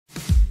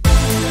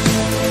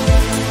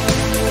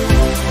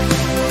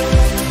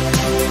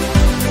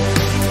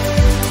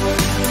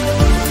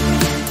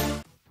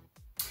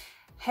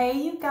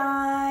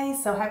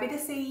guys, so happy to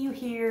see you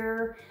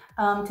here.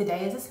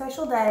 Today is a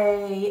special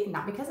day,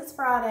 not because it's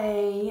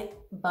Friday,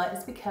 but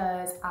it's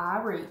because I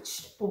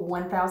reached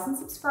 1,000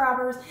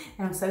 subscribers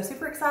and I'm so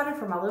super excited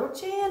for my little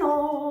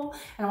channel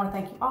and I want to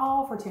thank you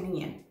all for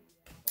tuning in.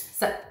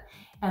 So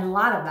in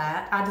light of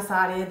that, I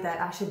decided that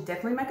I should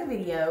definitely make a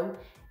video,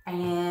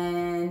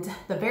 and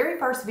the very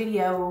first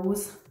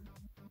videos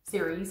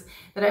series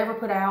that I ever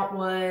put out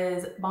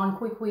was Bon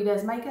QuiQui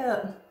does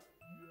makeup.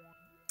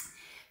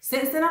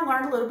 Since then, I've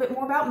learned a little bit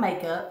more about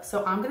makeup,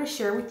 so I'm going to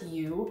share with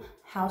you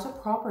how to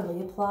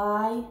properly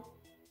apply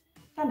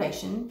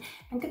foundation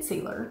and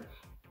concealer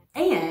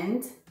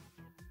and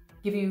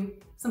give you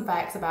some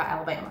facts about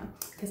Alabama,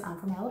 because I'm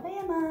from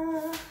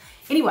Alabama.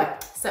 Anyway,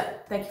 so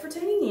thank you for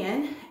tuning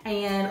in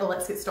and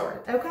let's get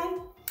started, okay?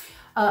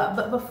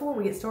 But before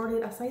we get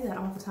started, I say that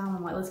all the time.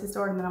 I'm like, let's get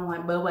started, and then I'm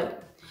like, but wait,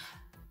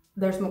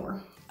 there's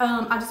more.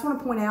 I just want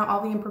to point out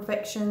all the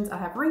imperfections. I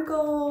have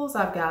wrinkles,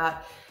 I've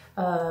got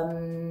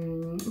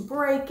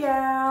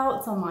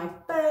breakouts on my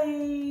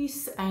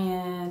face,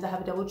 and I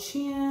have a double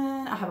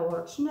chin, I have a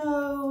large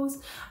nose,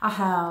 I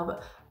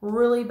have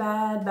really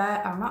bad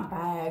or not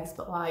bags,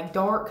 but like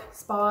dark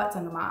spots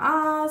under my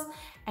eyes,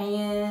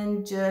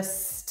 and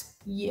just,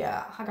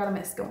 yeah, I got a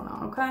mess going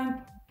on, okay?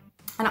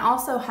 And I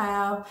also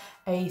have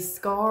a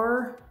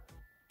scar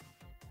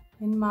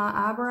in my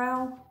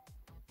eyebrow.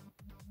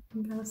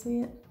 You can kind of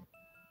see it.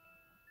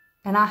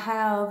 And I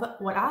have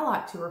what I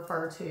like to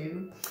refer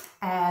to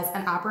as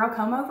an eyebrow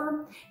comb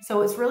over.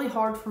 So it's really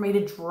hard for me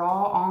to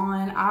draw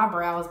on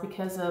eyebrows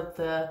because of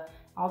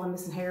all the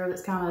missing hair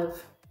that's kind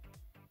of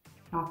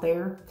not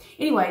there.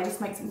 Anyway, it just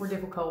makes it more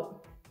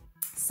difficult.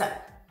 So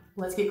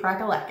let's get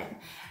crack-a-lackin'.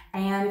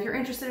 And if you're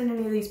interested in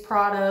any of these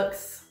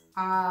products,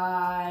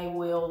 I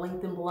will link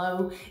them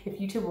below if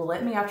YouTube will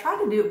let me. I've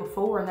tried to do it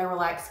before and they were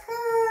like,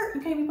 skirt,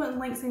 you can't be putting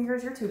links in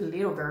yours, you're too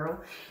little,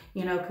 girl.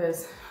 You know,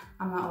 because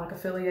I'm not like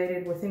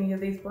affiliated with any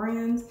of these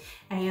brands,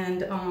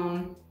 and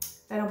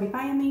they don't be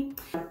paying me.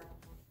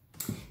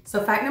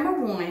 So fact number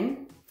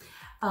one,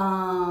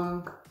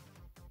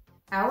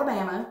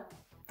 Alabama,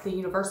 the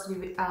University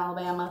of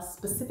Alabama,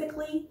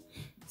 specifically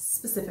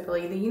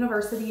the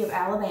University of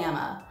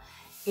Alabama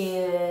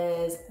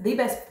is the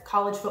best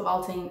college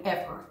football team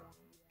ever.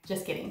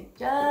 Just kidding,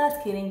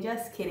 just kidding,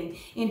 just kidding.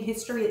 In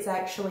history, it's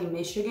actually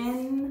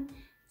Michigan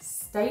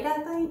State, I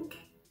think.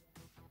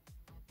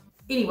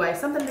 Anyway,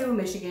 something to do with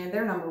Michigan.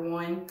 They're number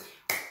one.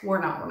 We're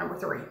not, we're number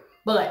three.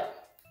 But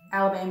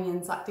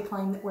Alabamians like to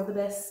claim that we're the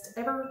best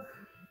ever.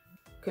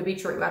 Could be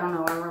true, I don't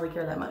know, I don't really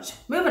care that much.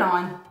 Moving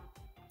on,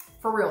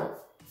 for real.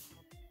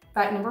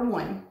 Fact number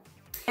one,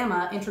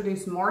 Alabama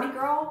introduced Mardi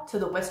Gras to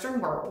the Western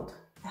world.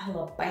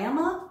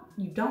 Alabama?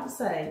 You don't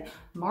say.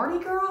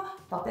 Mardi Gras?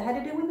 Thought that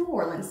had to do with New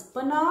Orleans.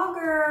 But nah,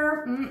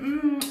 girl.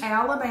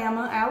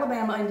 Alabama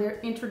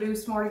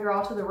introduced Mardi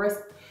Gras to the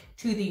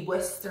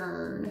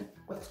Western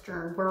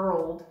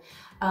world.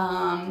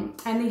 And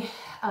the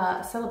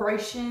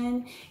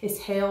celebration is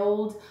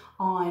held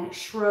on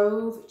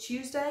Shrove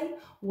Tuesday.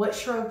 What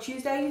Shrove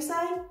Tuesday, you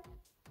say?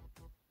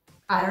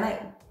 I don't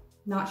know.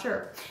 Not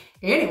sure.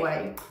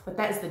 Anyway, but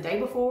that is the day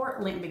before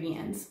Lent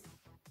begins.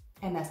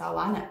 And that's all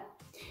I know.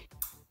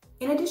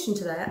 In addition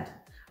to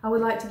that, I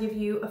would like to give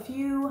you a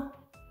few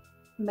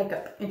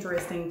makeup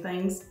interesting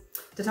things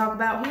to talk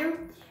about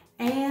here.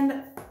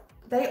 And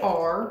they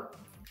are,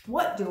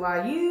 what do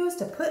I use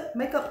to put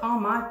makeup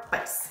on my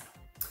face?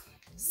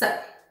 So,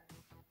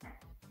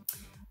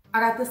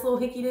 I got this little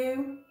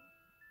hickey-doo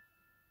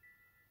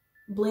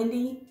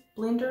blender,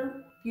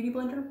 beauty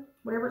blender,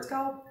 whatever it's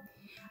called.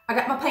 I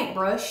got my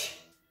paintbrush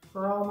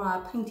for all my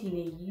painty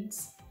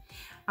needs.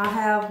 I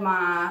have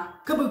my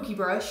kabuki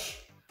brush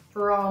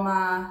for all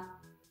my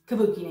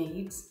kabuki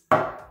needs.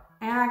 And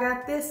I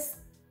got this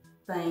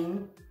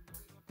thing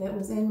that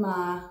was in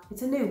my,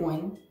 it's a new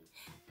one,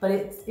 but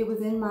it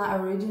was in my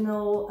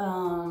original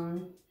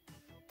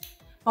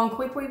Bon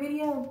QuiQui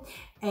video,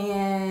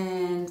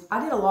 and I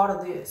did a lot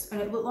of this and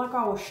it looked like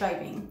I was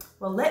shaving.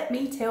 Well, let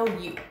me tell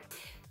you,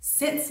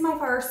 since my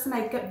first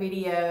makeup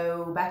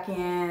video back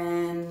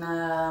in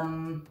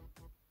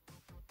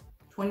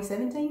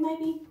 2017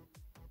 maybe?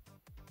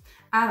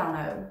 I don't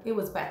know, it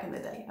was back in the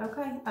day,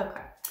 okay?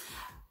 Okay.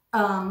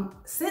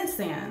 Since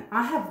then,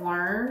 I have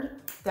learned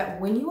that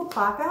when you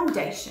apply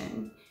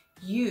foundation,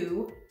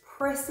 you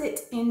press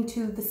it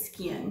into the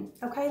skin.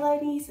 Okay,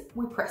 ladies?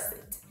 We press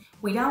it.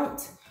 We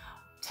don't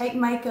take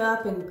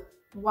makeup and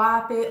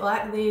wipe it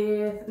like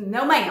this.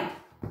 No, ma'am.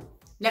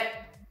 Nope.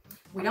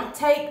 We don't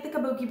take the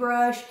kabuki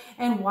brush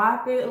and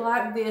wipe it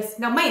like this.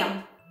 No,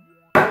 ma'am.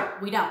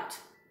 We don't.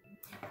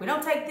 We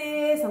don't take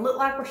this and look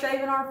like we're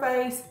shaving our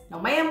face. No,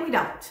 ma'am, we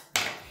don't.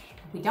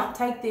 We don't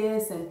take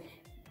this and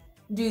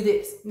do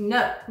this.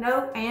 No,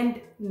 no,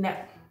 and no.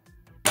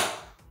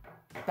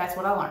 That's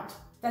what I learned.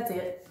 That's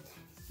it.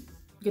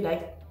 Good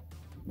day.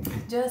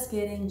 Just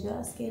kidding,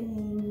 just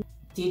kidding.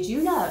 Did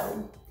you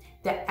know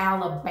that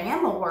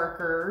Alabama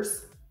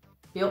workers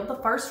built the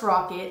first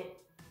rocket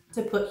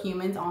to put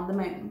humans on the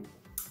moon?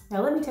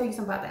 Now let me tell you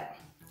something about that.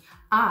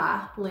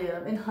 I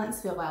live in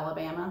Huntsville,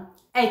 Alabama,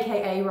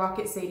 AKA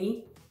Rocket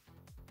City.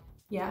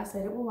 Yeah, I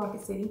said it, well,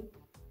 Rocket City.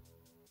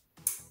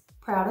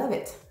 Proud of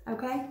it,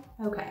 okay?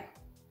 Okay.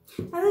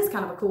 Now this is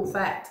kind of a cool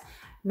fact.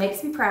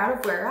 Makes me proud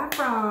of where I'm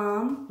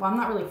from. Well, I'm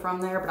not really from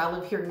there, but I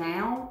live here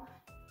now.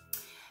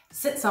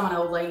 Since I'm an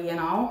old lady and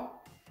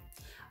all,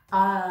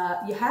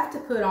 you have to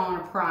put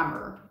on a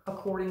primer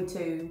according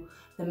to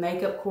the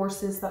makeup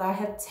courses that I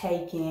have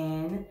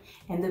taken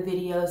and the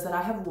videos that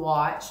I have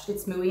watched.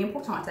 It's muy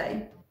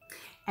importante.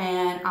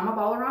 And I'm a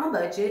baller on a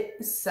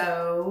budget,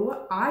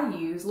 so I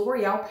use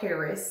L'Oreal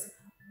Paris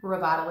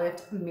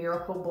Revitalift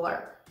Miracle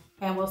Blur.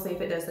 And we'll see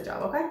if it does the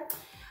job, okay?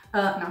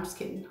 No, I'm just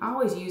kidding. I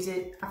always use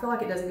it. I feel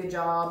like it does a good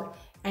job.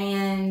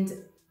 And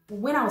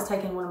when I was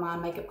taking one of my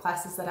makeup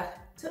classes that I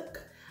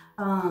took,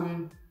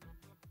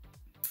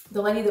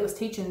 the lady that was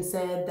teaching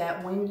said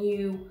that when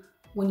you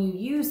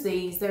use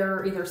these,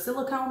 they're either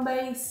silicone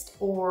based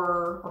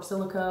or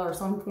silica or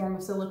some form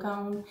of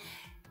silicone,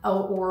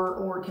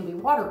 or it can be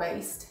water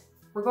based.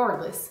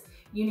 Regardless,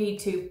 you need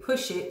to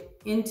push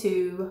it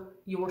into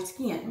your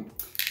skin.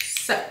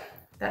 So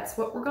that's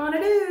what we're gonna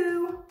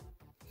do.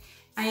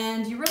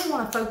 And you really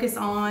want to focus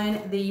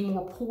on the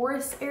more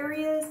porous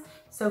areas.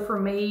 So for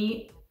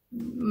me,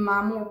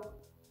 my more,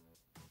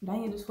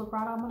 dang, it just flipped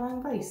right on my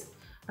dang face.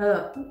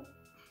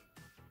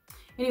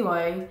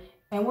 Anyway,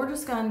 and we're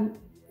just gonna,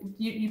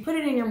 you put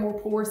it in your more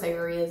porous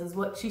areas is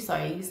what she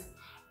says.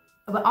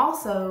 But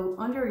also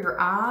under your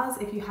eyes,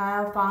 if you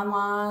have fine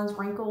lines,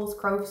 wrinkles,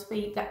 crow's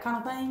feet, that kind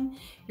of thing,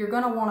 you're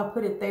gonna wanna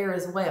put it there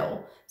as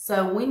well.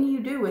 So when you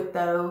do it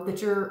though,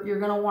 that you're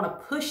gonna wanna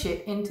push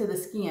it into the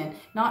skin,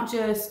 not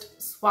just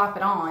swipe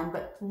it on,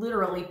 but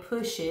literally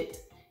push it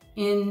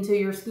into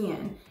your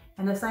skin.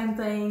 And the same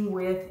thing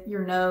with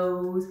your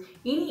nose,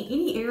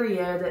 any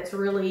area that's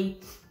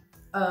really,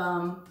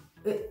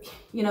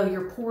 you know,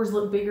 your pores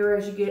look bigger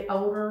as you get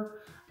older,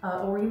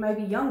 or you may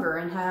be younger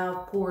and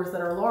have pores that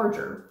are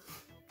larger.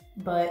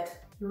 But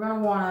you're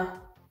gonna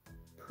wanna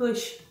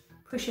push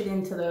it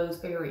into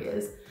those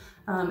areas.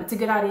 It's a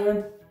good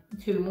idea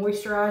to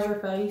moisturize your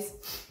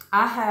face.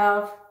 I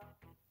have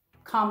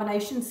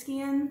combination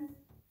skin,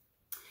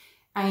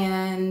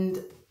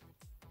 and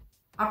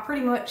I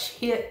pretty much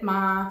hit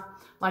my,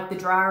 like the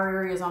drier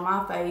areas on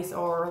my face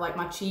or like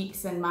my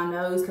cheeks and my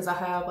nose, because I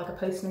have like a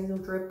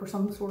postnasal drip or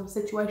some sort of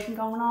situation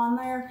going on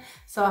there.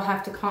 So I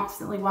have to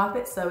constantly wipe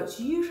it. So it's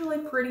usually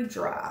pretty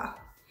dry.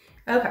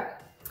 Okay,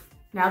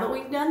 now that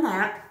we've done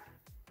that,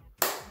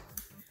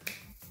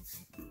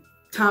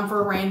 time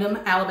for a random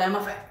Alabama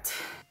fact.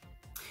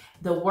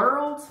 The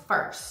world's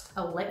first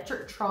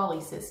electric trolley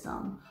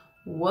system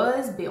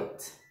was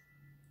built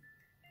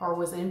or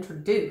was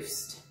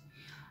introduced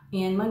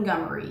in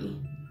Montgomery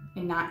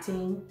in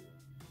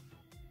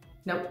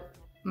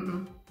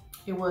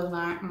it was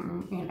not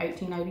in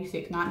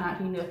 1886, not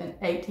 19 nothing,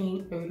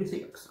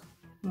 1886.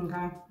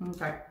 Okay.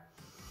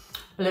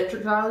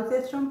 Electric trolley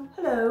system,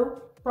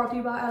 hello, brought to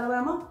you by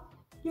Alabama.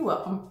 You're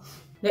welcome.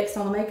 Next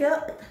on the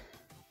makeup,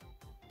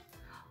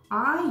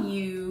 I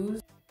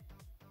use,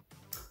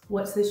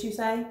 what's this you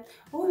say?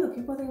 Oh, look,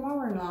 you put the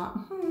armor or not.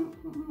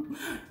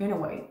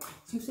 Anyway,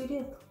 you see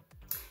this?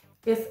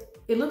 If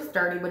it looks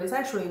dirty, but it's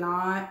actually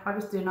not. I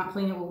just did not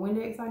clean it with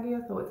Windex, I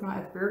guess, so it's not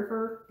as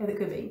beautiful as it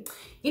could be.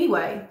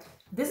 Anyway,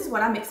 this is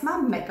what I mix my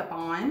makeup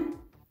on.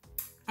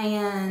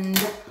 And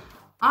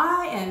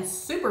I am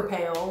super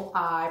pale.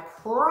 I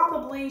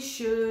probably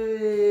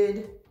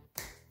should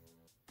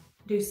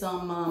do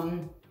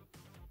some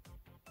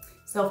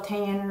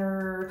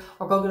self-tanner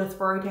or go get a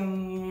spray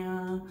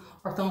tan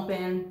or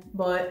something,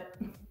 but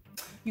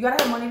you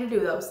gotta have money to do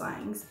those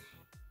things,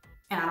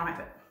 and I don't have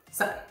it.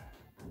 So,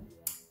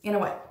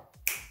 anyway.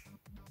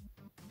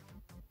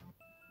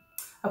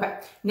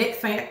 Okay, next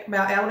fact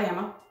about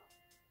Alabama.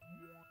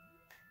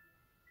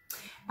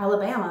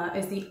 Alabama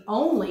is the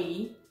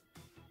only,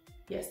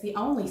 yes, the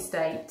only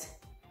state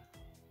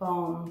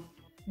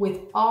with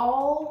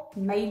all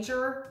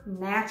major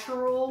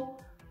natural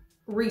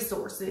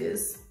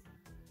resources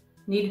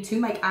needed to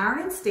make iron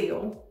and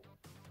steel.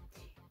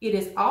 It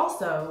is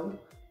also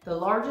the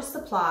largest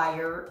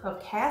supplier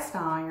of cast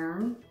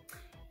iron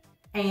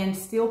and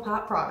steel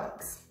pipe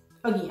products.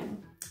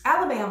 Again,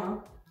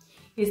 Alabama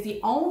is the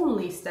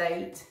only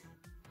state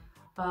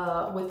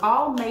with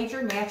all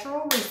major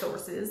natural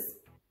resources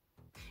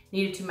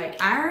needed to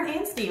make iron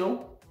and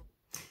steel.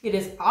 It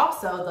is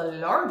also the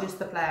largest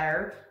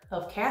supplier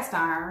of cast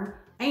iron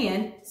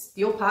and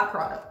steel pipe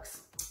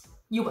products.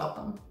 You're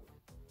welcome.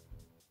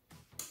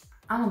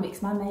 I'm gonna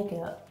mix my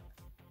makeup.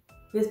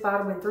 This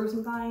bottle went through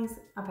some things.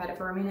 I've had it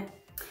for a minute.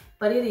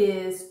 But it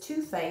is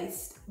Too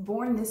Faced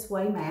Born This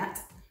Way Matte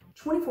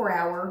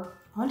 24-hour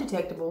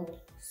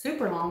undetectable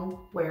super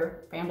long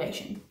wear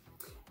foundation.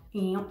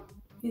 And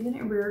isn't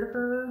it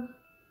beautiful?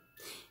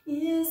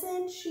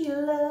 Isn't she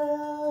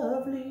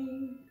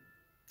lovely?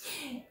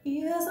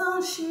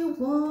 Isn't she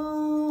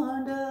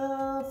wonderful?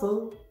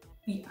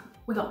 Yeah,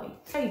 we gonna be.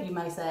 Hey, you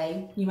may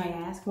say, you may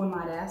ask, one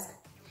might ask.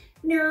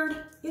 Nerd,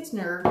 it's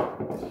nerd.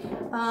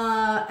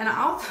 And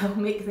I also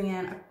mix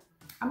in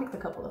I mix a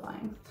couple of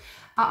things.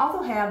 I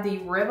also have the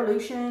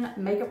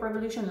Makeup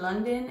Revolution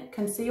London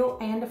Conceal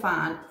and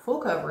Define Full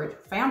Coverage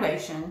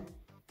Foundation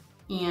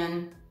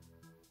in,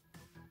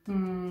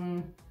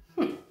 you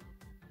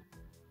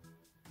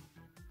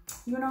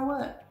know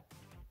what?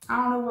 I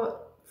don't know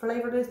what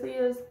flavor this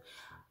is.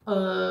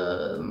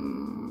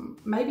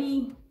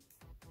 Maybe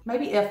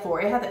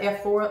F4. It has the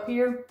F4 up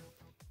here.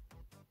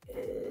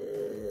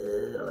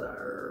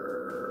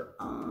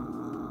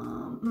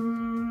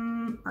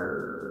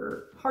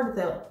 Hard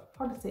to tell.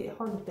 Hard to say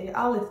it.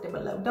 I'll list it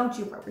below. Don't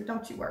you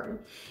worry.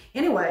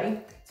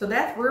 Anyway, so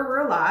that's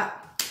real light.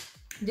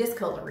 This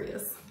color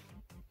is.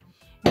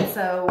 And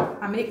so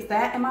I mixed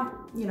that in my,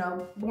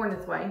 Born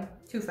This Way,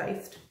 Too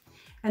Faced.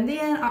 And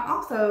then I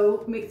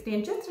also mixed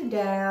in just a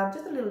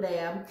little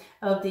dab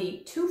of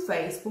the Too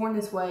Faced Born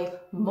This Way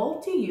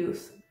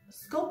Multi-Use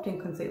Sculpting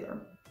Concealer.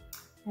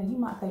 And you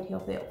might say to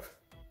yourself,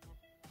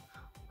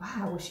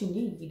 wow, what she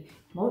need?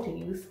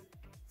 Multi-use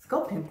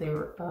sculpting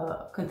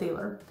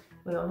concealer.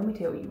 Well, let me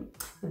tell you,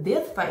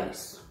 this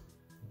face,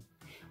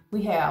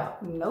 we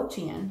have no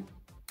chin,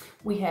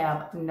 we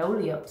have no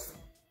lips,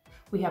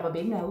 we have a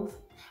big nose,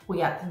 we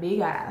got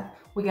big eyes,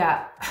 we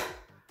got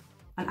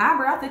an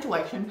eyebrow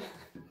situation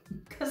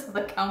because of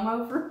the comb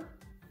over,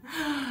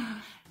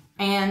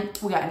 and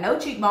we got no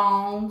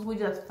cheekbones, we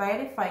just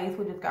fatty face,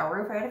 we just got a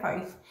real fatty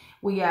face,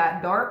 we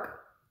got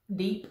dark,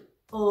 deep,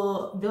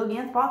 dug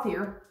in spots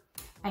here,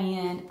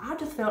 and I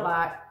just felt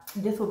like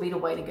this would be the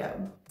way to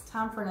go.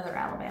 Time for another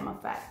Alabama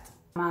fact.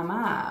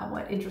 My,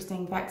 what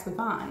interesting facts we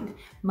find.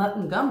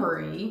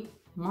 Montgomery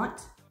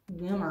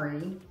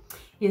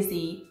is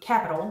the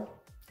capital.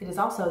 It is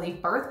also the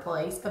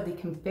birthplace of the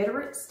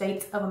Confederate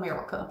States of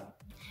America.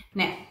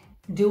 Now,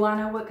 do I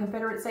know what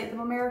Confederate States of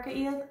America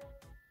is?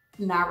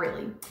 Not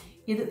really.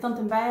 Is it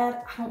something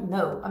bad? I don't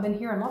know. I've been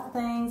hearing lots of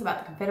things about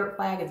the Confederate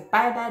flag. It's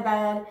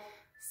bad.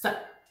 So,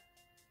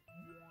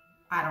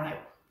 I don't know.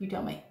 You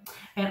tell me.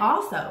 And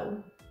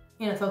also,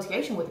 in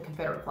association with the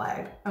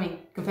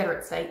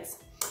Confederate States,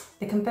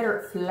 the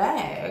Confederate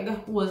flag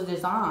was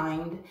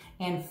designed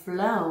and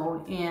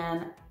flown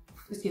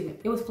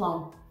it was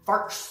flown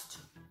first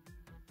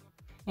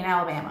in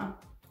Alabama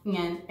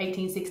in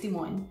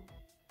 1861.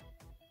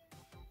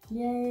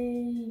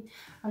 Yay.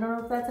 I don't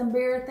know if that's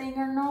embarrassing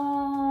or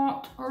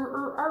not.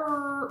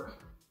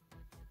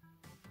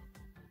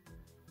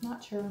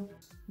 Not sure.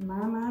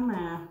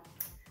 My.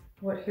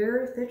 What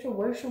hair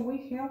situation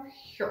we have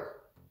here.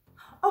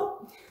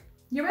 Oh,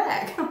 you're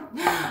back.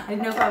 I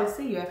didn't know if I would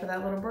see you after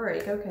that little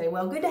break. Okay,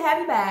 well, good to have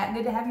you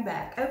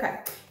back.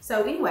 Okay,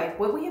 so anyway,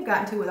 what we have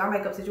gotten to with our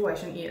makeup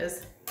situation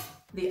is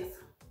this.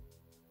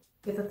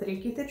 It's a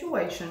tricky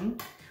situation.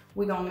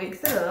 We're gonna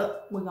mix it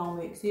up. We're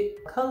gonna mix it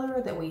a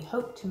color that we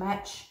hope to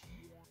match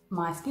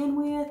my skin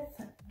with,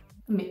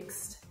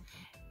 mixed.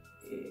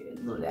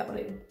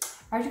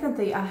 As you can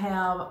see, I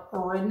have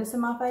redness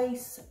in my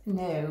face.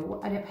 No,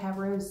 I didn't have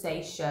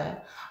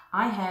rosacea.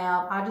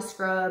 I just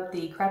scrubbed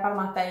the crap out of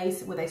my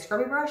face with a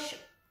scrubby brush.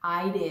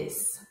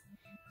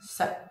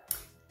 So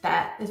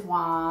that is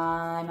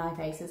why my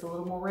face is a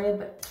little more red,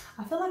 but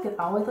I feel like it's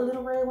always a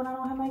little red when I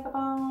don't have makeup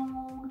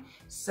on.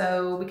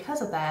 So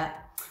because of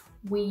that,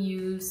 we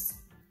use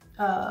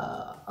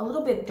a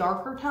little bit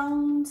darker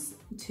tones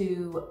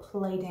to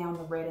play down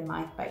the red in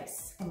my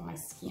face and my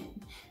skin.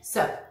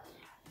 So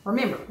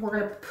remember, we're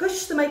gonna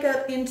push the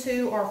makeup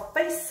into our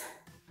face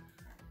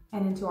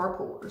and into our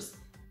pores.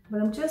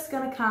 But I'm just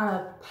gonna kind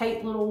of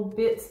paint little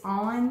bits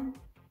on.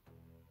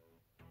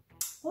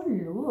 Oh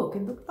look,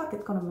 it looks like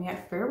it's gonna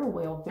match very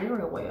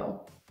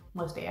well.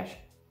 Mustache.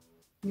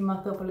 Give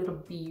myself a little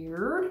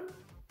beard.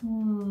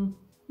 And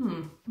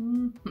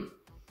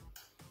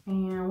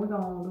we're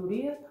gonna do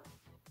this.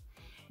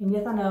 And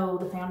yes, I know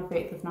the sound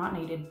effect is not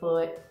needed,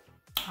 but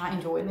I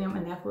enjoy them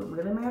and that's what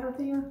really matters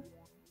here.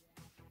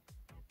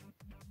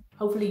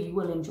 Hopefully you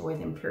will enjoy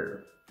them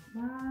too.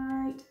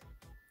 Right.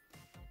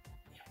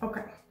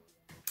 Okay.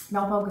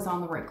 Don't focus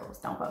on the wrinkles.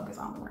 Okay.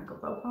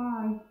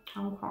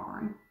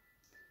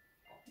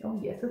 Oh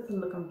yes, this is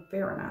looking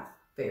very nice.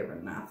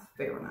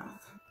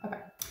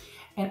 Okay.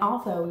 And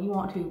also you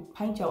want to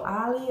paint your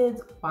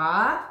eyelids.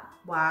 Why?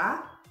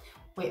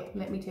 Well,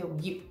 let me tell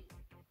you.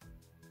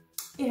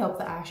 It helps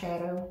the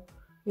eyeshadow.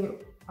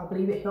 I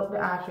believe it helped the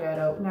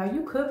eyeshadow. Now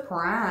you could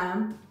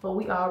prime, but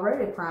we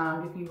already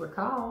primed if you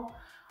recall.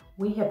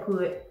 We have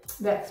put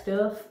that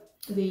stuff,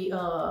 the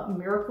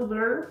Miracle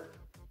Blur.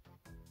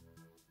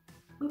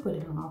 We put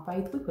it on our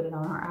face, we put it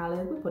on our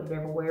eyelids, we put it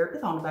everywhere.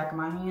 It's on the back of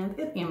my hands,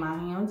 it's in my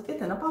hands,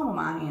 it's in the palm of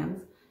my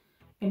hands.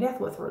 And that's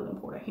what's really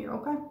important here,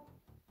 okay?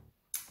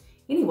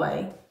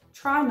 Anyway,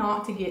 try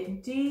not to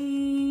get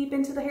deep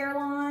into the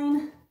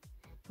hairline.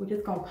 We're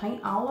just gonna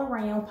paint all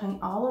around.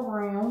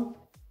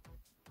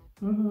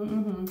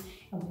 And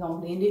we're gonna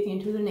blend it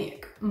into the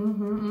neck. Go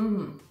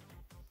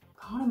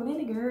on and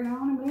blend it, girl, go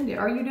on and blend it.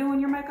 Are you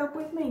doing your makeup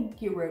with me?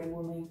 Get ready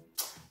with me.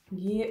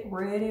 Get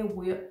ready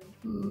with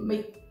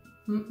me.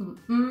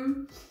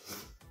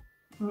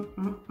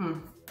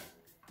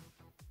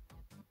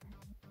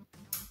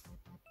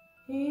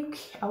 Okay.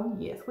 Oh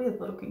yes, we is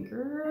looking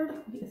good.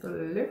 We is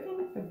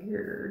looking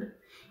good.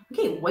 I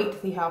can't wait to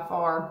see how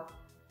far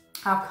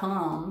I've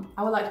come.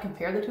 I would like to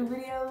compare the two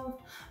videos,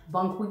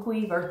 Bon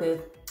QuiQui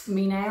versus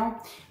me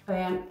now,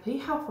 and see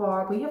how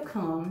far we have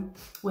come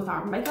with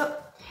our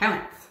makeup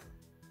talents.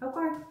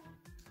 Okay.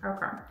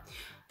 Okay.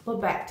 But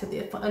back to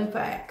the fun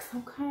facts.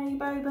 Okay,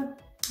 baby.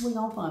 We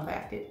gonna fun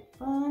fact it.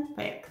 Fun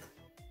facts.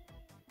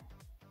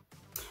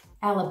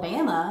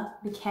 Alabama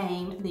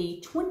became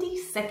the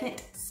 22nd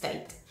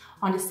state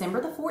on December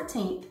the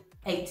 14th,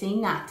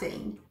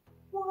 1819.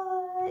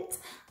 What?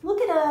 Look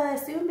at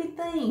us doing big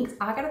things.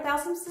 I got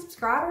 1,000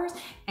 subscribers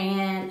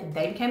and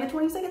they became the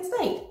 22nd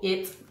state.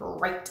 It's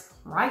great,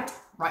 right?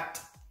 Right.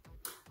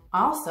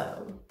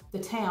 Also, the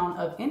town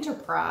of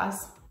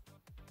Enterprise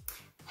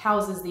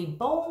houses the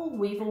Boll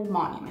Weevil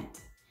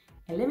Monument.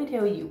 And let me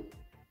tell you,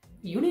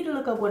 you need to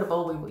look up what a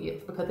boll weevil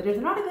is because it is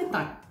not a good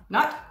thing.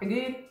 Not a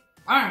good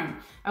thing.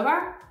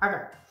 Okay?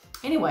 Okay.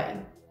 Anyway,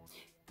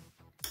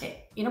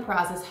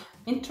 Enterprise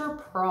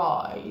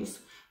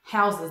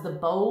houses the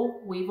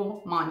Boll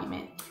Weevil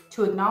Monument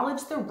to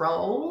acknowledge the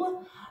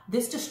role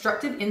this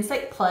destructive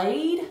insect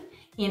played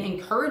in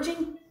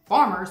encouraging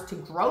farmers to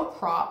grow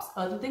crops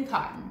other than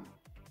cotton.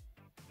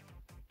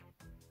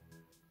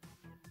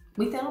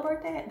 We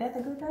celebrate that. That's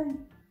a good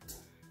thing.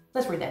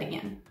 Let's read that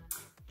again.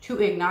 To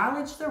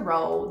acknowledge the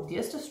role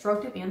this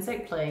destructive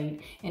insect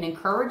played in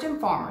encouraging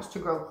farmers to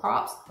grow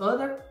crops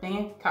other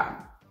than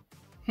cotton.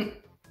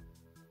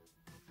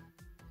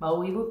 Boll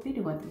weevils be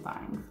doing some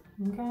things.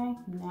 Okay?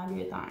 Not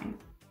good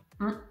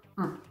things.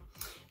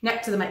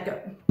 Next to the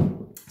makeup.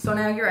 So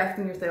now you're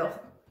asking yourself,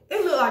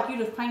 it looked like you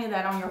just painted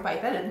that on your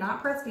face. That is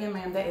not pressed in,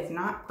 ma'am. That is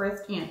not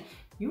pressed in.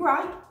 You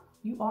right.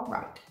 You are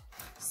right.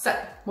 So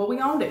what we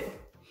gonna do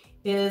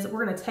is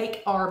we're gonna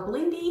take our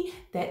blendy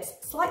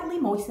that's slightly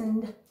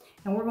moistened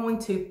and we're going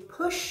to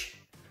push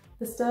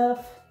the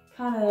stuff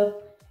kind of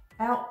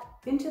out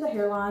into the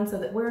hairline so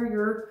that where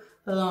your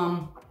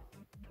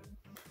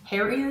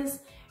hair is,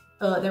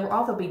 there will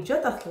also be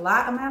just a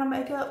slight amount of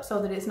makeup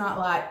so that it's not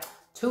like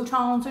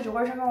two-tone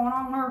situation going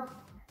on there.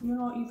 You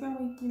know, you feel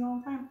me? You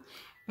know what I'm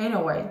saying?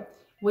 Anyway,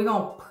 we're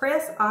gonna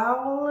press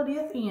all of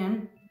this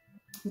in.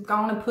 Go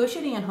on and push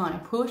it in, honey.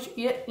 Push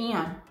it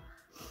in.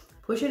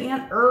 Push it in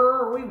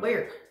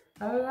everywhere.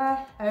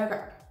 Okay,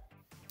 okay.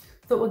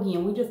 So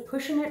again, we're just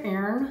pushing it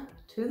in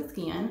to the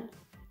skin.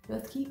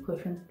 Just keep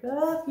pushing.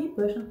 Just keep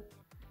pushing.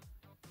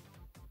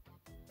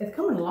 It's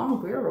coming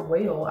along very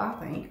well, I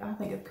think. I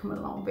think it's coming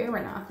along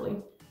very nicely.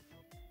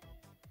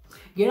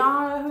 Get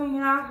on up in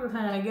your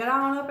honey. Get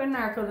on up in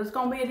there because it's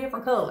going to be a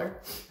different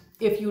color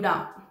if you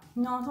don't.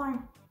 You know what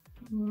I'm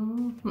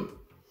saying?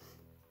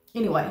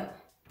 Anyway,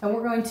 and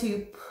we're going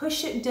to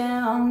push it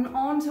down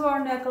onto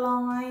our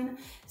neckline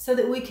so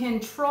that we can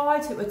try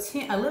to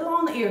attend a little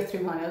on the ears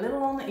too, honey. A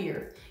little on the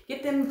ears.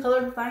 Get them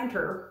colored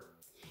fainter.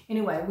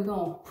 Anyway, we're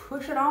going to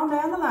push it on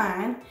down the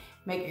line.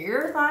 Make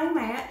everything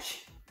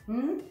match.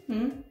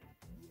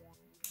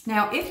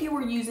 Now, if you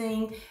were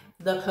using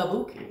the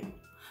kabuki,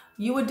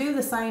 you would do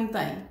the same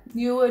thing.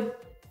 You would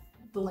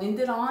blend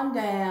it on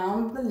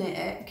down the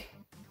neck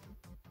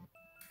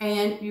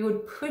and you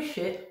would push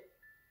it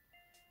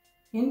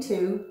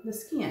into the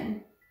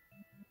skin.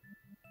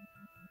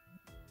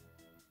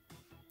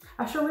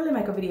 I should really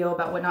make a video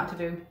about what not to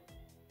do.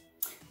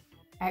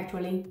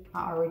 Actually,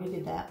 I already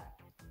did that.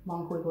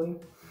 Bon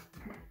QuiQui.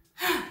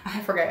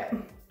 I forgot.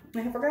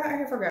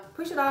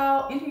 Push it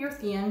all into your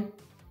skin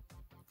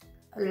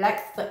like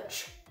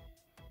such.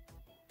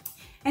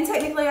 And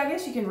technically, I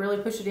guess you can really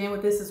push it in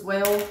with this as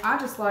well. I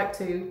just like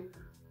to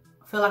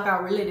feel like I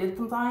really did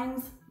some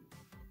things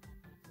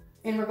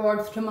in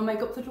regards to my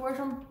makeup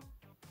situation.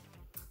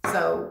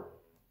 So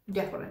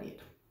that's what I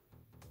did.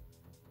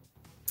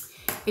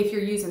 If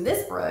you're using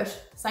this brush,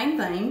 same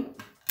thing.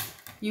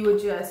 You would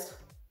just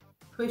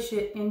push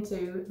it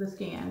into the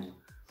skin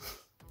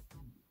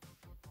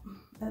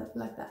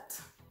like that.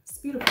 It's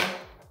beautiful.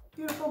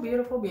 Beautiful,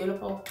 beautiful,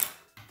 beautiful.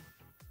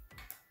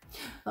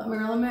 Like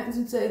Marilyn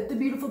Manson said, the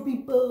beautiful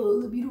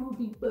people, the beautiful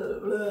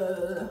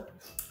people.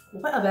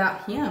 What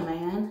about him,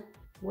 man?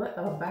 What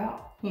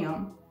about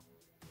him?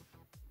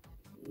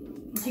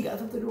 He got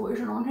the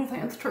situation on his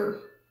hands too.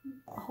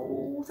 A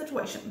whole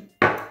situation.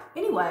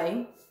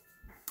 Anyway,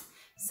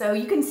 so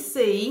you can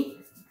see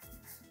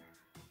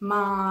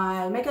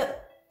my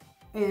makeup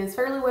is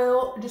fairly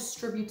well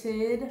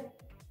distributed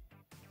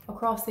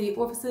across the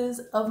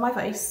orifices of my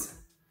face.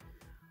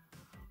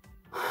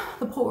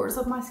 The pores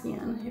of my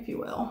skin, if you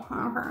will.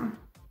 Okay.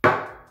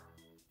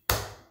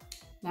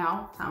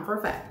 Now, time for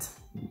a fact.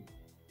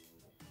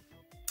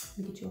 Let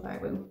me get you a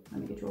fact, boo.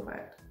 Let me get you a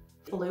fact.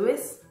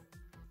 Lewis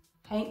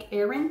Hank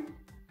Aaron.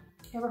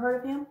 Ever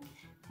heard of him?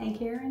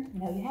 Hank Aaron? I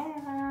know you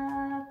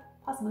have.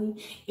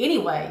 Possibly.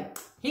 Anyway,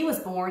 he was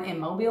born in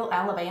Mobile,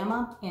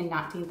 Alabama in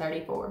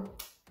 1934.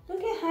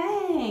 Look at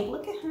Hank.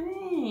 Look at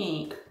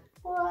Hank.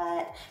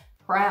 What?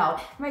 Proud.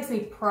 It makes me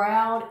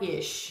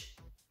proud-ish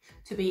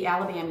to be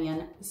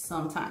Alabamian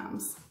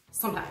sometimes.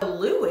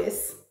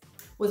 Lewis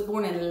was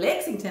born in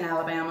Lexington,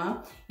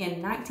 Alabama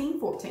in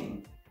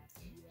 1914.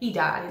 He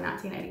died in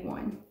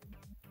 1981.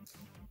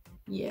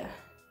 Yeah.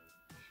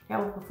 That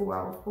was before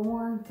I was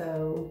born,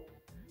 so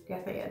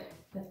that's sad.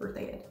 That's pretty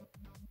sad.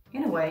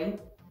 Anyway,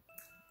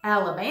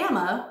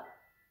 Alabama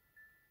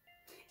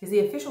is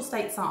the official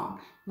state song.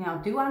 Now,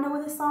 do I know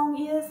what this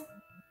song is?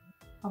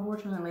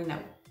 Unfortunately, no.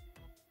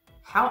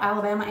 How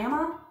Alabama am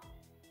I?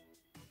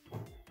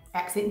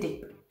 Accent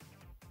deep.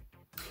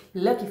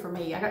 Lucky for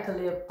me, I got to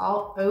live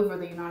all over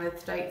the United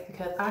States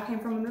because I came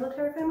from a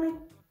military family.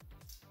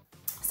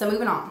 So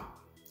moving on.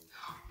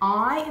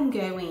 I am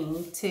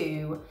going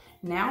to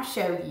now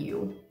show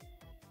you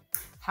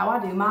how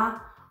I do my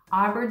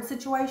hybrid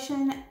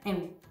situation.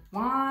 And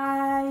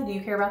why do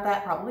you care about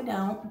that? Probably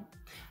don't.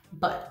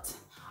 But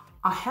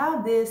I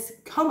have this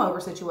comb over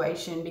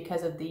situation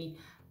because of the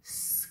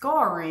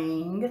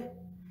scarring.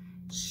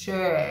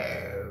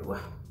 So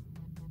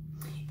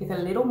it's a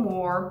little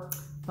more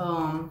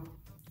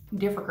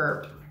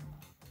difficult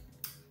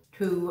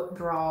to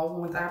draw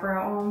one's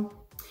eyebrow on,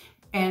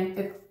 and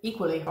it's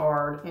equally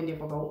hard and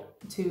difficult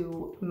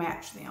to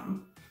match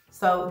them.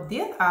 So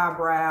this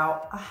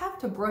eyebrow, I have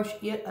to brush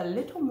it a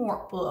little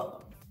more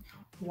up.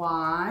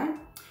 Why?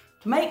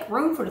 To make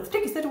room for the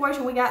sticky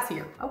situation we got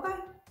here, okay?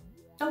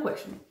 Don't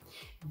question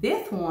it.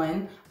 This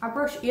one, I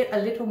brush it a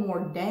little more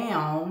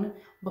down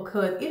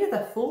because it is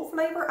a full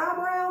flavor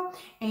eyebrow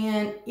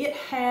and it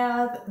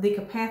has the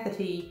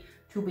capacity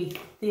to be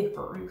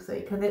thicker, you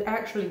see, because it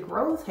actually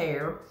grows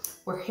hair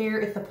where hair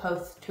is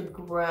supposed to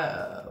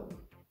grow.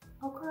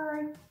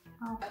 Okay.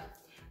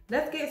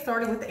 Let's get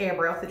started with the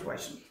eyebrow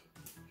situation.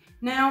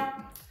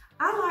 Now,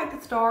 I like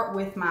to start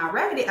with my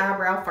raggedy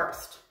eyebrow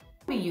first.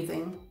 I'll be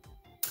using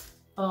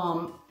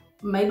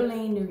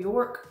Maybelline New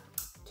York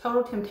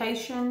Total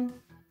Temptation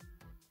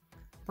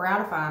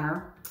Brow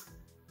Definer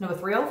number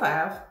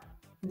 305,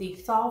 the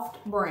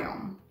soft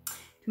brown,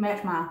 to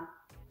match my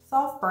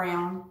soft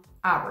brown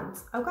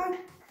eyelids,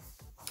 okay?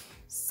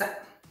 So,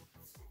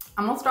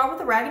 I'm gonna start with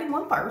the raggedy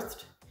one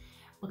first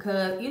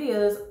because it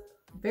is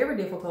very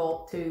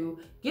difficult to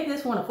give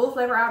this one a full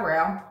flavor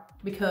eyebrow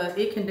because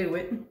it can do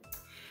it,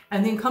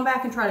 and then come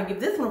back and try to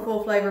give this one a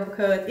full flavor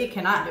because it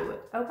cannot do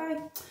it, okay?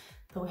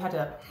 So we have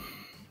to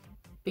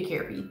be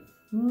careful,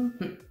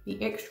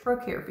 be extra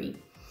careful.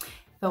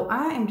 So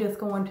I am just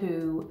going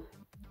to,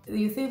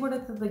 you see where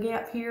this is the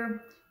gap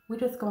here? We're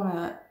just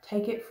gonna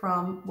take it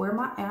from where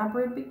my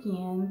eyelid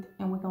begins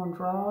and we're gonna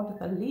draw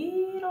just a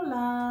little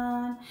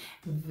line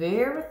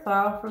very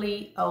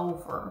softly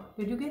over.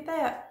 Did you get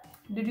that?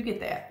 Did you get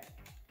that?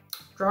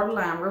 Draw the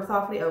line real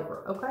softly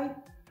over, okay?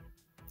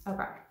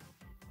 Okay.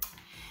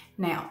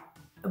 Now,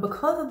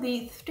 because of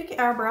the sticky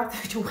eyebrow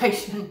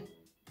situation,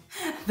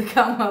 the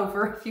comb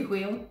over, if you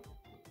will,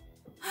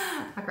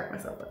 I cracked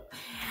myself up.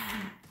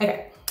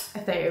 Okay,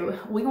 so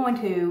we're going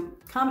to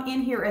come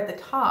in here at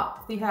the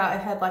top. See how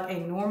it had like a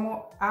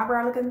normal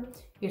eyebrow looking?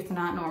 It's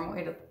not normal,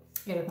 it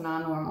is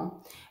not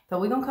normal. So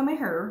we're gonna come in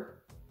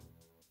here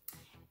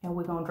and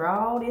we're gonna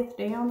draw this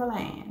down the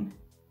line.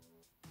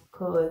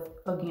 Cause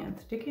again,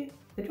 sticky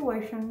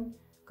situation,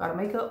 gotta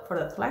make up for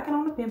the slacking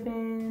on the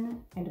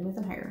pimping and the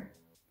missing hair,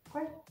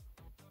 okay?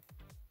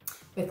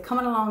 It's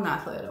coming along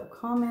nicely, though,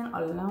 coming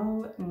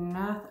along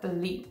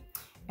nicely.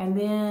 And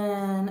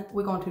then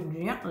we're going to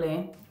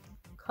gently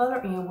color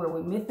in where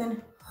we're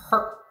missing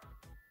her.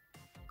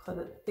 Cause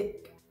it's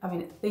thick, I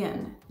mean it's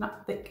thin,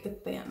 not thick,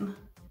 it's thin.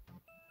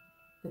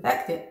 This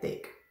accent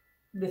thick,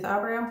 this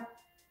eyebrow,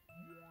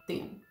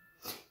 thin.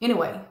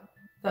 Anyway,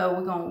 so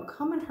we're gonna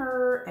come in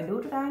her and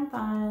do the dang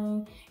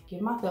thing,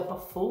 give myself a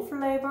full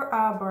flavor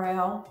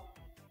eyebrow.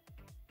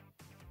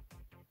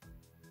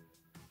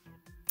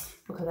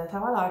 Because that's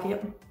how I like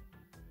it.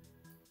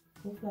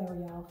 Full flavor,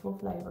 y'all, full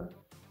flavor.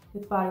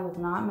 This body was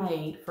not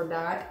made for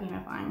diet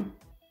anything.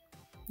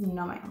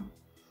 No ma'am,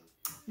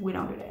 we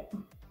don't do that.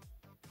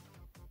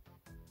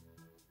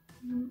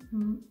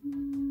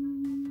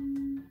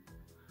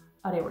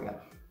 Oh, there we go.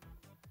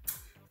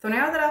 So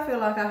now that I feel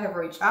like I have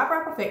reached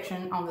eyebrow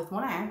perfection on this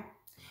one eye,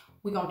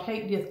 we're gonna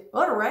take this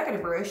other raggedy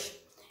brush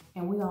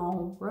and we're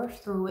gonna brush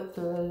through it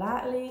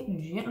slightly,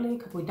 gently,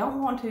 because we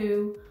don't want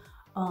to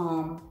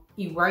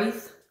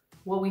erase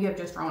what we have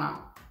just drawn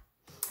out.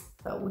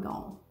 So we're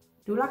gonna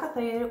do like I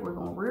said, we're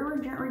gonna rear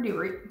gently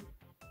do it.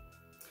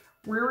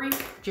 Rear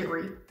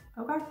jittery,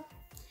 okay?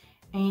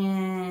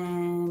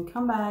 And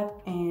come back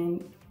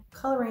and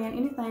color in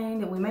anything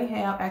that we may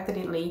have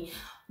accidentally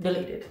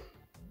deleted.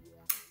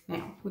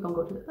 Now, we're gonna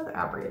go to the other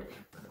eyelid.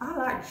 I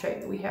like the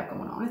shape that we have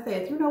going on. It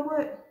says, you know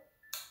what?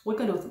 We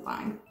can do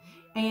something.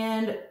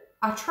 And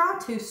I try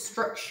to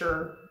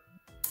structure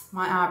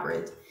my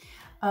eyelids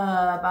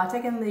by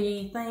taking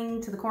the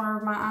thing to the corner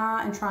of my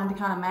eye and trying to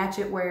kind of match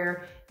it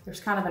where there's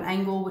kind of an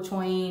angle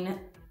between,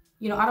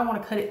 you know, I don't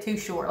want to cut it too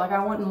short. Like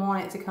I wouldn't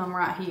want it to come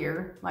right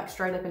here, like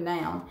straight up and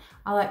down.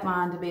 I like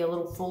mine to be a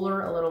little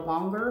fuller, a little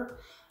longer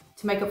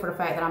to make up for the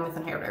fact that I'm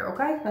missing hair there,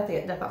 okay? That's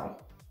it, that's all.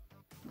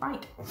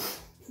 Right.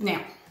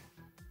 Now,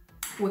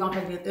 we're gonna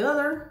take this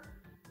other,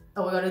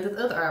 we're gonna do this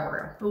other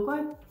eyebrow,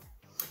 okay?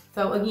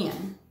 So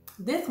again,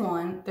 this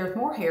one, there's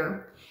more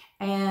hair,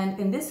 and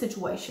in this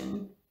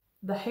situation,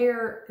 the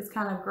hair is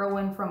kind of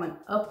growing from an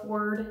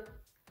upward,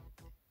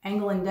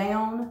 angling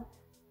down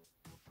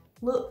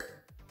look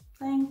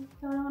thing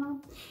going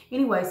on.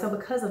 Anyway, so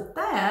because of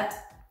that,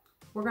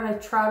 we're gonna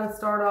try to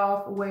start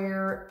off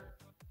where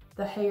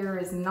the hair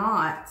is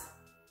not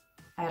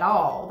at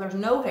all. There's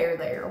no hair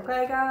there,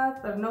 okay guys?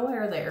 There's no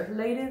hair there.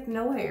 Ladies,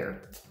 no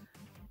hair.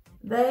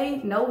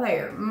 No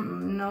hair.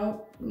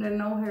 No, there's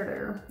no hair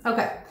there.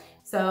 Okay,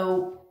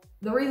 so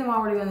the reason why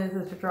we're doing this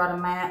is to try to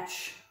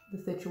match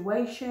the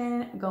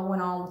situation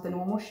going on with the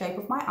normal shape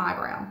of my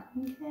eyebrow,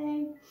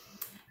 okay?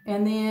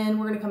 And then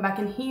we're gonna come back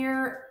in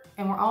here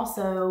and we're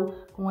also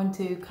going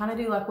to kind of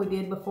do like we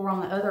did before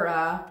on the other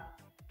eye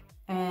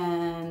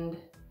and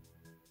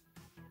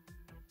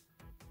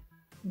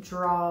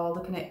draw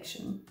the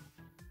connection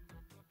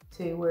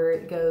to where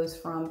it goes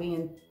from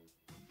being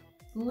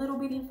little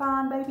bitty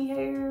fine baby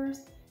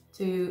hairs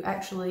to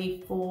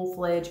actually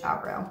full-fledged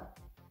eyebrow.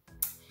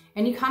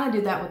 And you kind of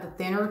do that with a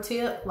thinner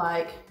tip,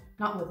 like,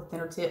 not with a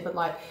thinner tip, but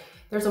like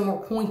there's a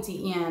more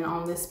pointy end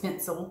on this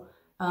pencil.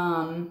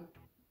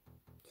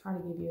 Try to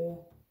give you a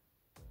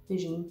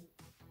vision.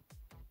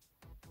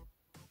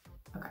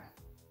 Okay.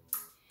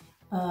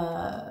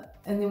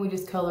 And then we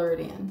just color it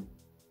in.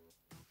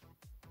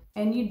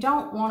 And you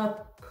don't want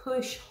to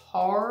push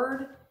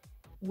hard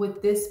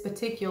with this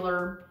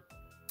particular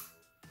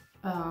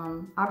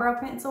eyebrow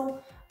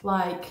pencil.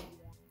 Like,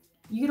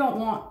 you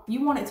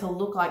want it to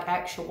look like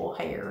actual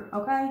hair,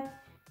 okay?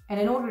 And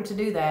in order to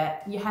do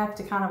that, you have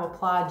to kind of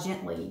apply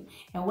gently.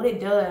 And what it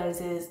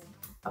does is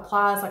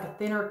applies like a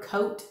thinner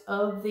coat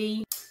of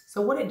the,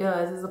 so what it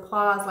does is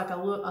applies like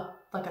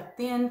a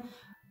thin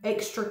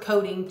extra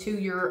coating to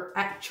your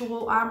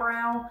actual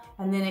eyebrow,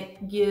 and then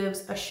it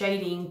gives a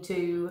shading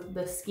to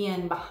the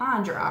skin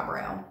behind your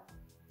eyebrow.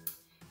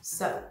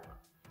 So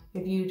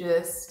if you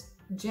just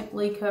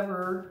gently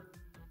color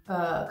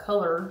it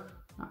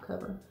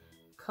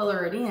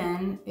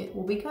in, it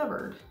will be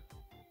covered.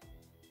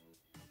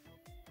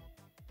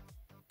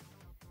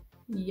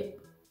 Yep.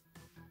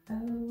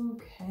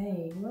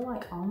 Okay, we're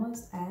like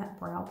almost at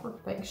brow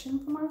perfection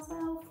for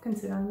myself,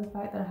 considering the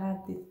fact that I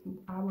have this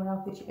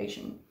eyebrow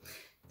situation.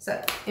 So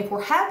if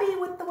we're happy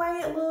with the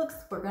way it looks,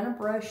 we're gonna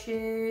brush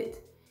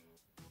it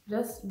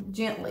just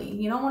gently.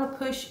 You don't want to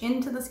push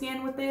into the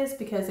skin with this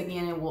because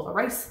again, it will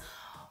erase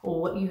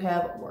what you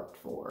have worked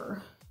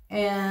for.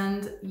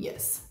 And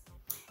yes,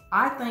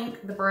 I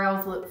think the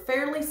brows look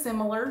fairly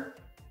similar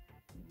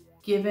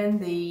given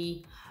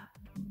the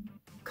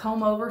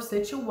comb over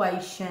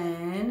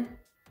situation.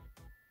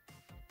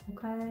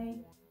 Okay,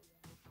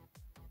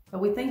 so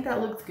we think that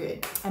looks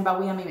good, and by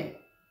we I mean me.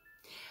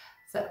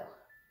 So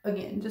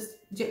again, just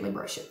gently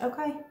brush it,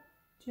 okay?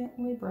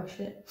 Gently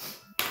brush it.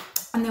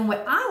 And then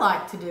what I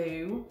like to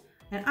do,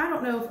 and I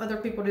don't know if other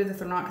people do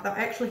this or not, because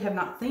I actually have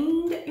not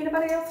seen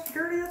anybody else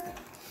do this,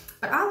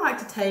 but I like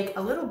to take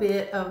a little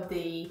bit of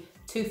the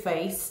Too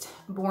Faced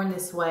Born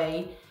This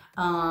Way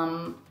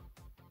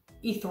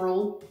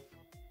ethereal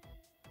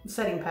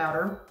setting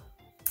powder.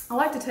 I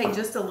like to take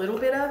just a little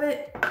bit of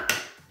it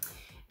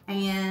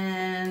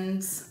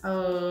and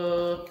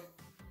set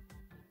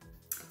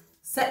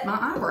my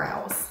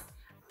eyebrows.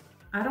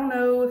 I don't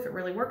know if it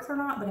really works or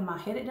not, but in my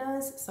head it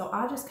does. So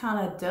I just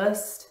kind of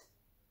dust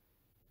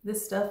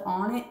this stuff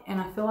on it, and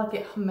I feel like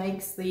it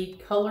makes the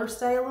color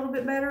stay a little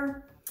bit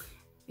better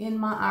in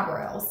my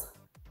eyebrows.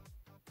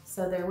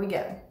 So there we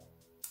go.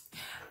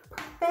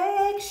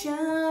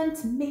 Perfection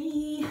to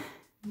me.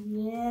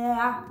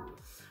 Yeah.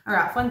 All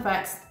right, fun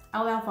facts.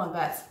 Alabama fun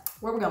facts.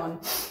 Where we going?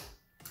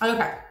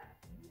 Okay.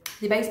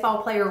 The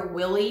baseball player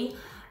Willie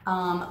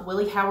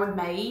Howard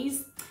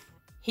Mays,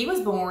 he was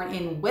born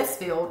in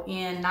Westfield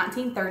in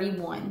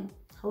 1931.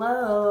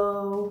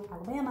 Hello,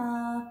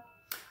 Alabama.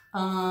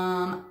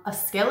 A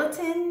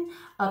skeleton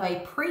of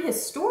a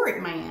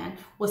prehistoric man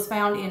was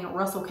found in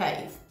Russell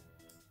Cave.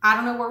 I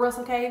don't know where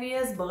Russell Cave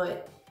is,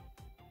 but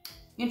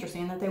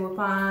interesting that they would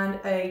find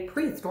a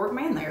prehistoric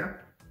man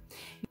there.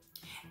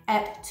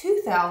 At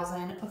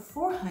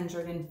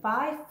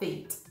 2,405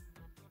 feet.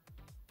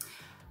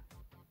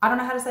 I don't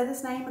know how to say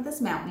this name of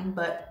this mountain,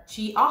 but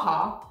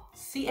Cheaha,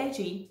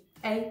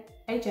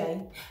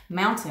 C-H-E-A-H-A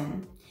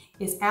mountain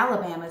is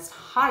Alabama's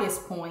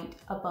highest point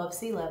above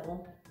sea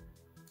level.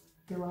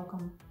 You're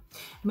welcome.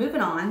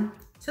 Moving on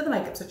to the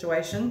makeup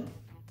situation.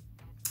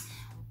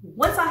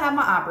 Once I have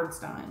my eyebrows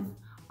done,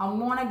 I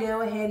want to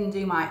go ahead and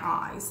do my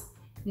eyes.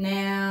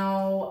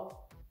 Now,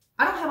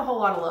 I don't have a whole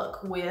lot of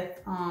luck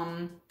with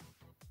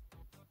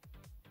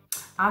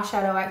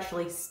eyeshadow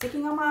actually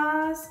sticking on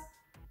my eyes.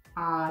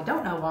 I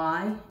don't know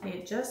why.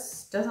 It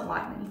just doesn't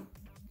like me.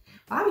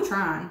 I'll be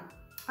trying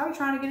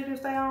to get it to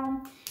stay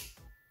on.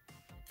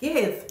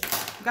 It has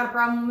got a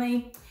problem with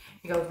me.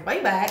 It goes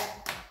way back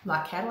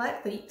like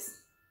Cadillac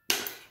thieves.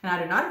 And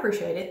I do not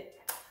appreciate it.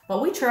 But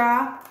we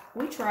try to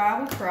get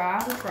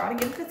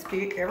it to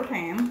stick every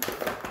time.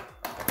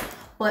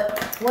 But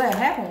what had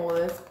happened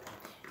was,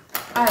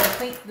 I had to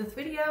think this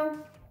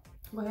video.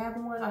 What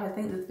happened was, I had to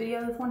think this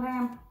video this one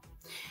time.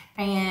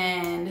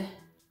 And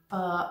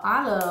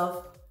I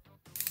love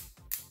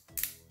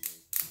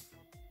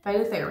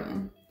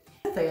Bailitharian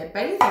has said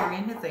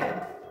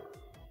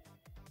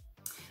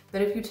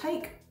that if you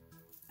take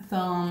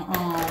some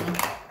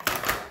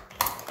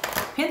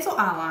pencil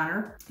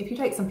eyeliner,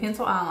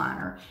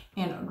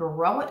 and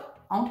draw it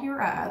onto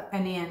your eyes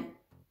and then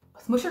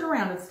smush it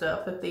around and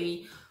stuff, that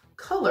the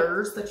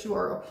colors that you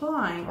are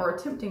applying or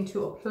attempting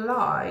to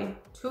apply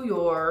to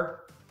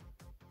your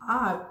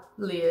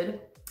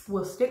eyelid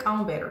will stick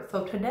on better.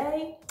 So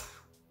today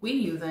we're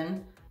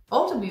using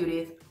Ulta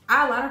Beauty's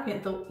eyeliner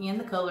pencil in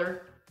the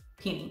color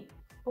Penny.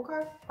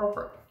 Okay?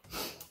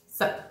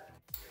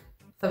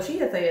 So she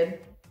has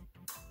said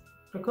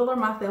to color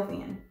myself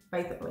in,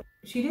 basically.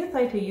 She did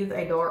say to use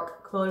a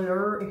dark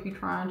color if you're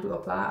trying to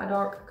apply a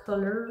dark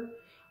color,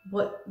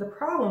 but the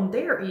problem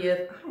there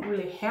is I don't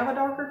really have a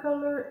darker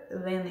color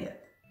than this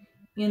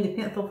in the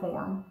pencil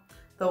form.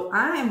 So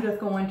I am just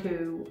going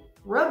to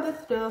rub this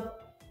stuff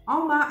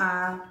on my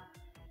eye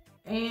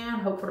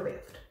and hope for the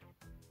best.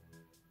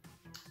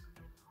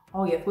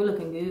 Oh yes, we're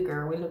looking good,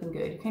 girl. We're looking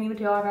good. You can't even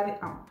tell I got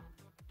it on.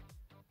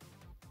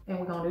 And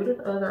we're gonna do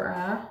this other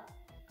eye,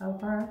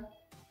 okay? And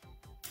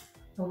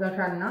we're gonna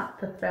try not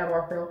to stab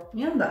ourselves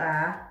in the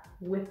eye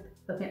with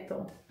the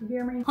pencil. You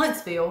hear me?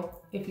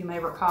 Huntsville, if you may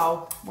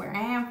recall where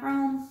I am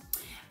from,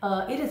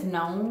 it is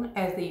known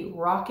as the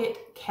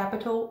rocket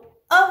capital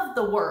of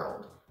the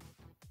world.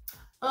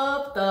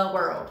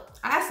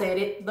 I said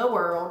it, the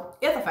world,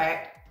 it's a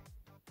fact.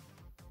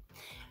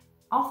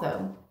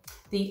 Also,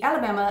 the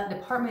Alabama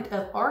Department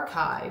of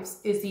Archives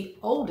is the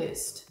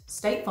oldest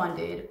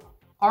state-funded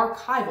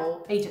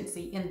archival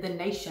agency in the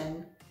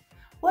nation.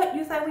 What,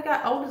 you say we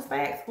got oldest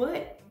facts?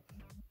 What?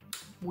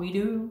 We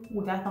do.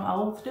 We got some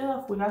old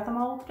stuff.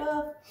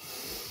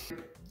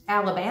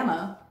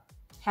 Alabama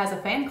has a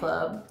fan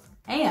club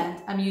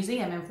and a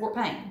museum in Fort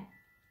Payne.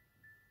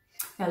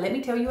 Now let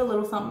me tell you a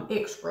little something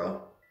extra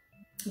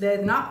that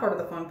is not part of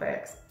the fun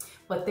facts,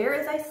 but there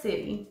is a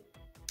city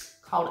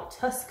called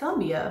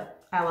Tuscumbia,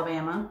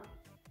 Alabama,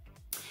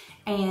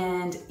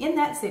 and in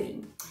that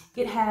city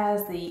it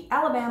has the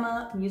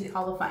Alabama Music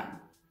Hall of Fame.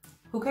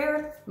 Who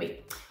cares?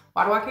 Me.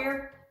 Why do I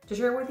care to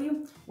share with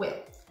you? Well,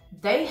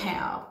 they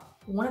have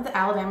one of the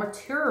Alabama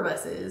tour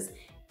buses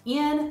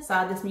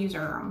inside this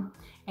museum,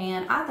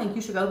 and I think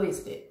you should go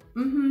visit it.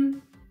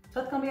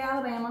 Tuscumbia,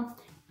 Alabama.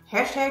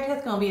 Hashtag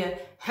Tuscumbia.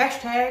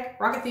 Hashtag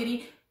Rocket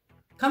City.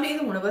 Come to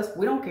either one of us.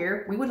 We don't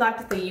care. We would like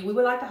to see you. We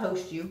would like to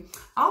host you.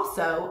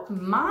 Also,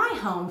 my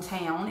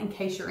hometown, in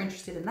case you're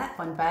interested in that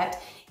fun fact,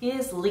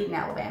 is Leighton,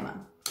 Alabama.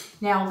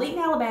 Now, Leighton,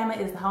 Alabama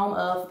is the home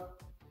of,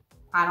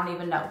 I don't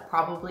even know,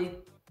 probably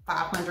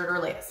 500 or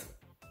less.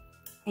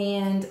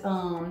 And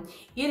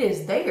it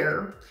is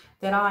there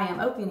that I am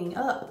opening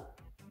up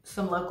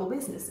some local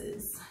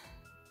businesses.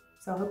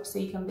 So I hope to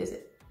see you come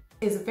visit.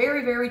 It's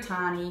very, very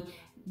tiny.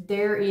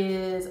 There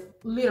is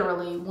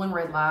literally one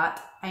red light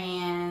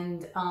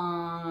and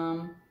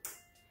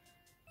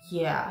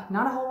yeah,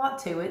 not a whole lot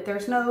to it.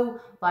 There's no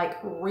like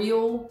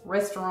real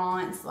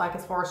restaurants, like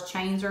as far as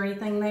chains or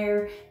anything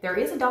there. There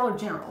is a Dollar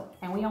General,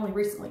 and we only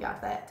recently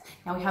got that.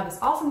 Now we have this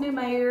awesome new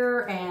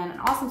mayor and an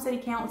awesome city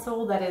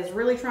council that is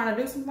really trying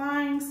to do some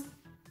things.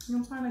 You know what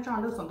I'm saying? They're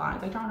trying to do some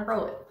things. They're trying to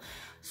grow it.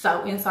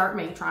 So insert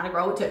me trying to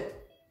grow it too.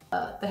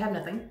 They have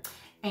nothing.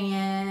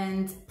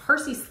 And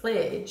Percy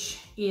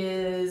Sledge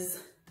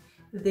is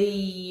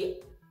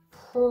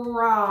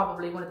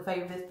probably one of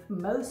the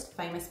most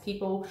famous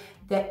people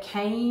that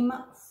came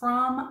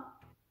from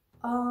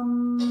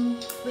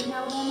Leighton,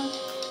 Alabama.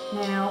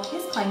 Now,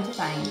 his claim to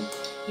fame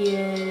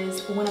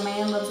is when a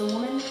man loves a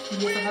woman.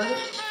 Have you ever heard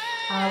it?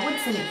 I would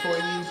sing it for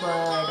you,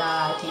 but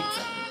I can't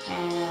sing.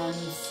 And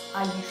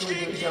I usually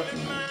do it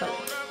jokingly, but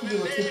give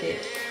you a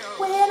tidbit.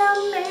 When a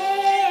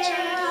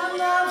man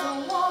loves a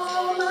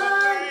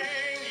woman.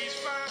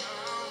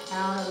 I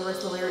don't know the rest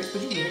of the lyrics,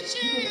 but you get it.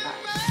 You get it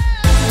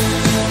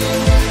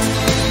right.